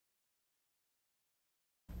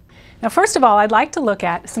Now, first of all, I'd like to look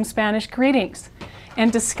at some Spanish greetings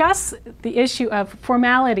and discuss the issue of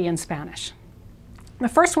formality in Spanish. The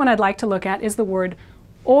first one I'd like to look at is the word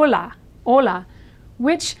hola, hola,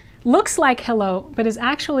 which looks like hello, but is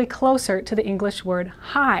actually closer to the English word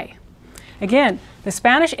hi. Again, the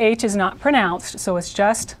Spanish H is not pronounced, so it's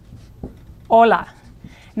just hola.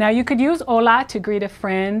 Now, you could use hola to greet a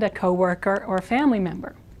friend, a coworker, or a family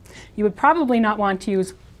member. You would probably not want to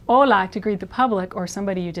use hola to greet the public or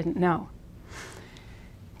somebody you didn't know.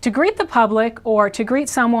 To greet the public or to greet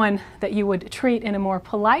someone that you would treat in a more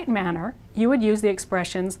polite manner, you would use the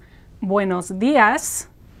expressions buenos días,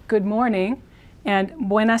 good morning, and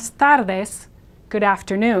buenas tardes, good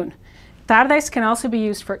afternoon. Tardes can also be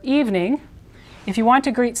used for evening. If you want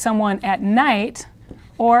to greet someone at night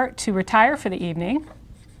or to retire for the evening,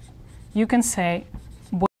 you can say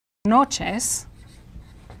buenas noches,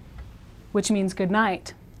 which means good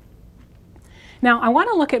night. Now, I want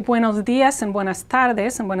to look at buenos días and buenas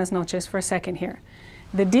tardes and buenas noches for a second here.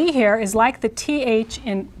 The D here is like the TH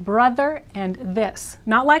in brother and this.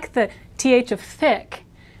 Not like the TH of thick,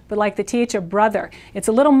 but like the TH of brother. It's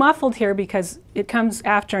a little muffled here because it comes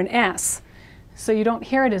after an S, so you don't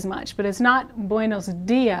hear it as much. But it's not buenos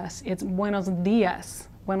días, it's buenos días.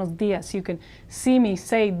 Buenos días. You can see me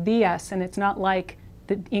say días, and it's not like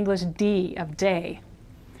the English D of day.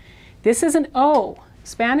 This is an O.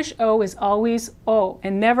 Spanish O is always O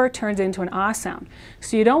and never turns into an A sound.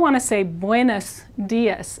 So you don't want to say buenos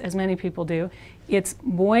días, as many people do. It's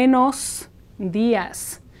buenos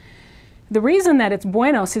días. The reason that it's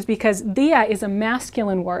buenos is because dia is a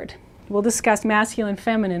masculine word. We'll discuss masculine,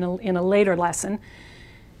 feminine in a later lesson.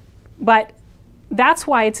 But that's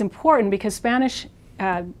why it's important, because Spanish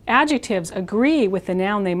adjectives agree with the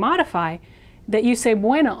noun they modify, that you say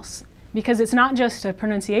buenos. Because it's not just a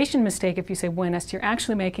pronunciation mistake if you say buenas, you're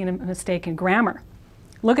actually making a mistake in grammar.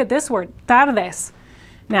 Look at this word, tardes.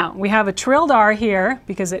 Now, we have a trilled R here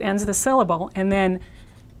because it ends the syllable, and then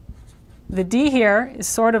the D here is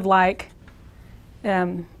sort of like,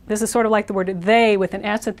 this is sort of like the word they with an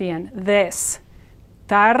S at the end, this,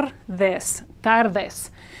 tardes,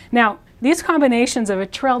 tardes. Now, these combinations of a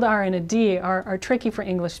trilled R and a D are tricky for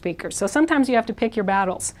English speakers, so sometimes you have to pick your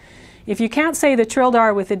battles. If you can't say the trilled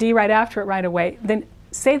R with the D right after it right away, then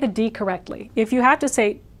say the D correctly. If you have to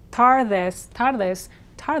say tardes, tardes,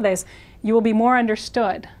 tardes, you will be more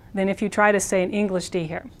understood than if you try to say an English D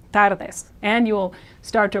here, tardes, and you will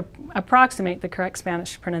start to approximate the correct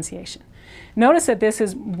Spanish pronunciation. Notice that this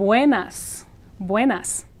is buenas,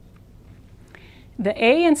 buenas. The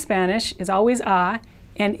A in Spanish is always A,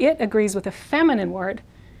 and it agrees with a feminine word,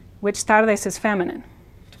 which tardes is feminine.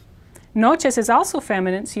 Noches is also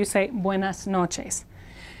feminine, so you say buenas noches.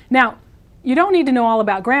 Now, you don't need to know all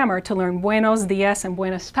about grammar to learn buenos días and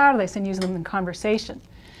buenas tardes and use them in conversation.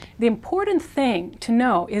 The important thing to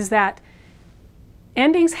know is that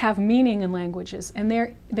endings have meaning in languages, and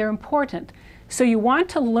they're important. So you want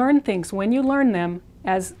to learn things when you learn them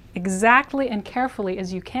as exactly and carefully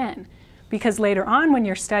as you can. Because later on when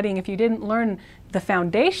you're studying, if you didn't learn the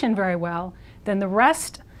foundation very well, then the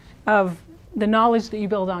rest of the knowledge that you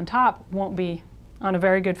build on top won't be on a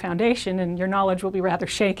very good foundation, and your knowledge will be rather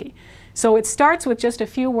shaky. So it starts with just a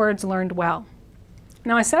few words learned well.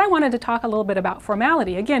 Now, I said I wanted to talk a little bit about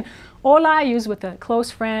formality. Again, hola I use with a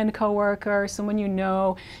close friend, coworker, someone you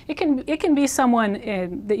know. It can be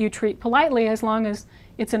someone that you treat politely as long as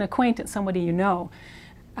it's an acquaintance, somebody you know.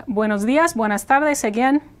 Buenos días, buenas tardes,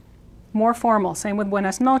 again, more formal. Same with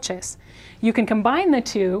buenas noches. You can combine the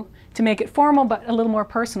two to make it formal but a little more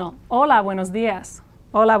personal. Hola, buenos días.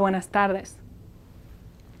 Hola, buenas tardes.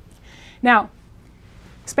 Now,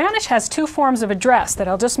 Spanish has two forms of address that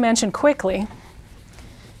I'll just mention quickly.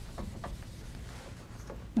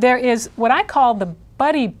 There is what I call the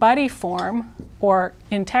buddy-buddy form, or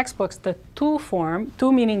in textbooks, the tú form,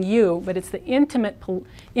 tú meaning you, but it's the intimate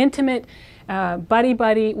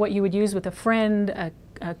buddy-buddy, what you would use with a friend,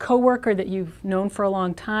 a coworker that you've known for a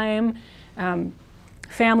long time,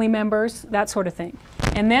 family members, that sort of thing.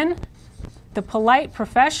 And then the polite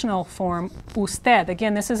professional form, usted.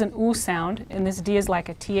 Again, this is an U sound, and this D is like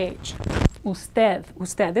a TH. Usted,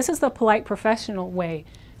 usted. This is the polite professional way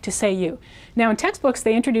to say you. Now in textbooks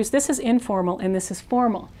they introduce this is informal and this is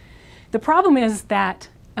formal. The problem is that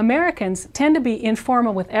Americans tend to be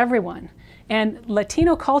informal with everyone, and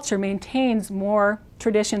Latino culture maintains more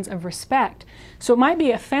traditions of respect. So it might be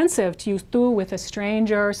offensive to use tú with a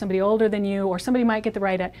stranger, somebody older than you, or somebody might get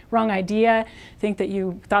the wrong idea, think that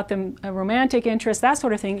you thought them a romantic interest, that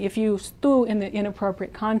sort of thing, if you use tú in the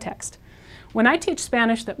inappropriate context. When I teach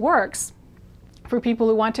Spanish that works, for people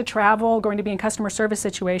who want to travel, going to be in customer service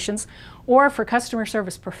situations, or for customer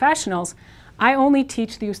service professionals, I only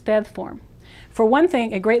teach the usted form. For one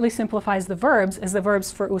thing, it greatly simplifies the verbs, as the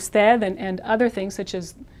verbs for usted and other things such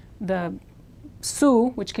as the su,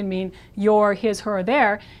 which can mean your, his, her, or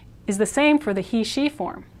their, is the same for the he, she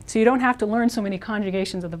form. So you don't have to learn so many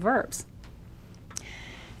conjugations of the verbs.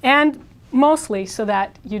 And mostly so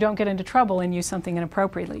that you don't get into trouble and use something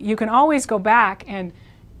inappropriately. You can always go back and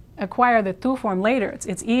acquire the tu form later.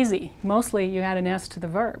 It's easy. Mostly you add an s to the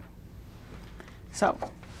verb. So,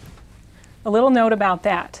 a little note about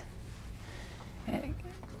that.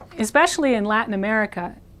 Especially in Latin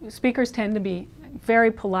America, speakers tend to be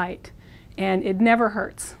very polite, and it never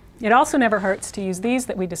hurts. It also never hurts to use these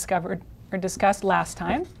that we discovered or discussed last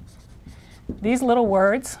time. These little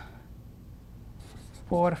words,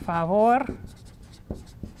 por favor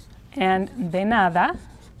and de nada.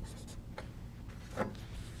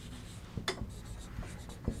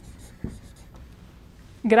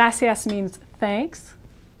 Gracias means thanks.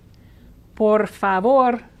 Por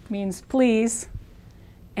favor means please.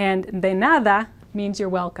 And de nada means you're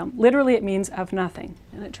welcome. Literally it means of nothing,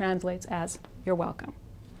 and it translates as you're welcome.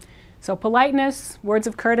 So politeness, words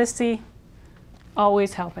of courtesy,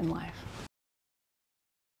 always help in life.